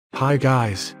Hi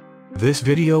guys. This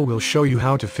video will show you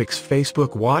how to fix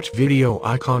Facebook Watch video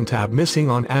icon tab missing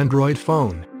on Android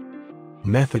phone.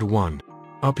 Method 1.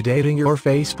 Updating your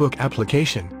Facebook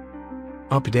application.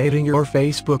 Updating your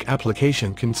Facebook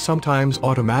application can sometimes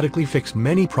automatically fix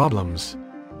many problems.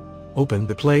 Open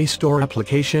the Play Store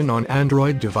application on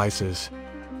Android devices.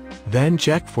 Then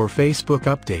check for Facebook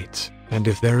updates, and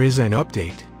if there is an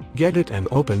update, get it and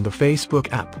open the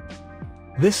Facebook app.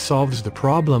 This solves the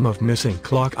problem of missing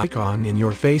clock icon in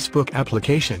your Facebook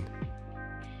application.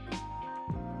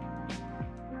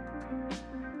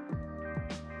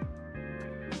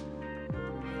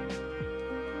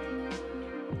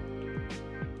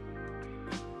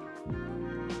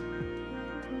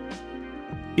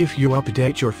 If you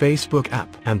update your Facebook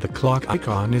app and the clock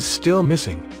icon is still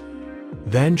missing,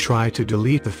 then try to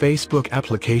delete the Facebook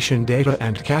application data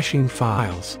and caching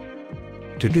files.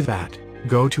 To do that,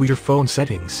 go to your phone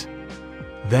settings.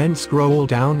 Then scroll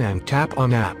down and tap on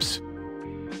Apps.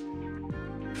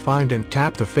 Find and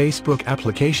tap the Facebook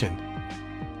application.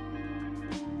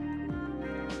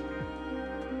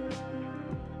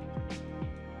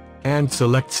 And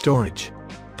select Storage.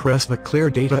 Press the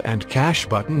Clear Data and Cache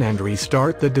button and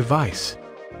restart the device.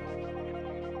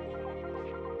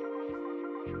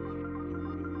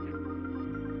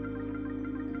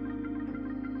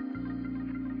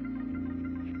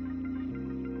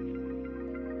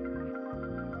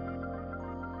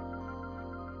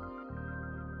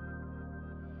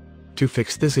 To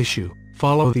fix this issue,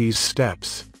 follow these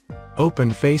steps. Open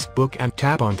Facebook and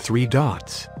tap on 3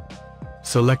 dots.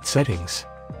 Select Settings.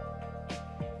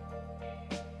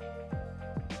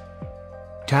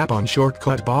 Tap on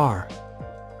Shortcut bar.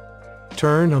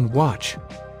 Turn on Watch.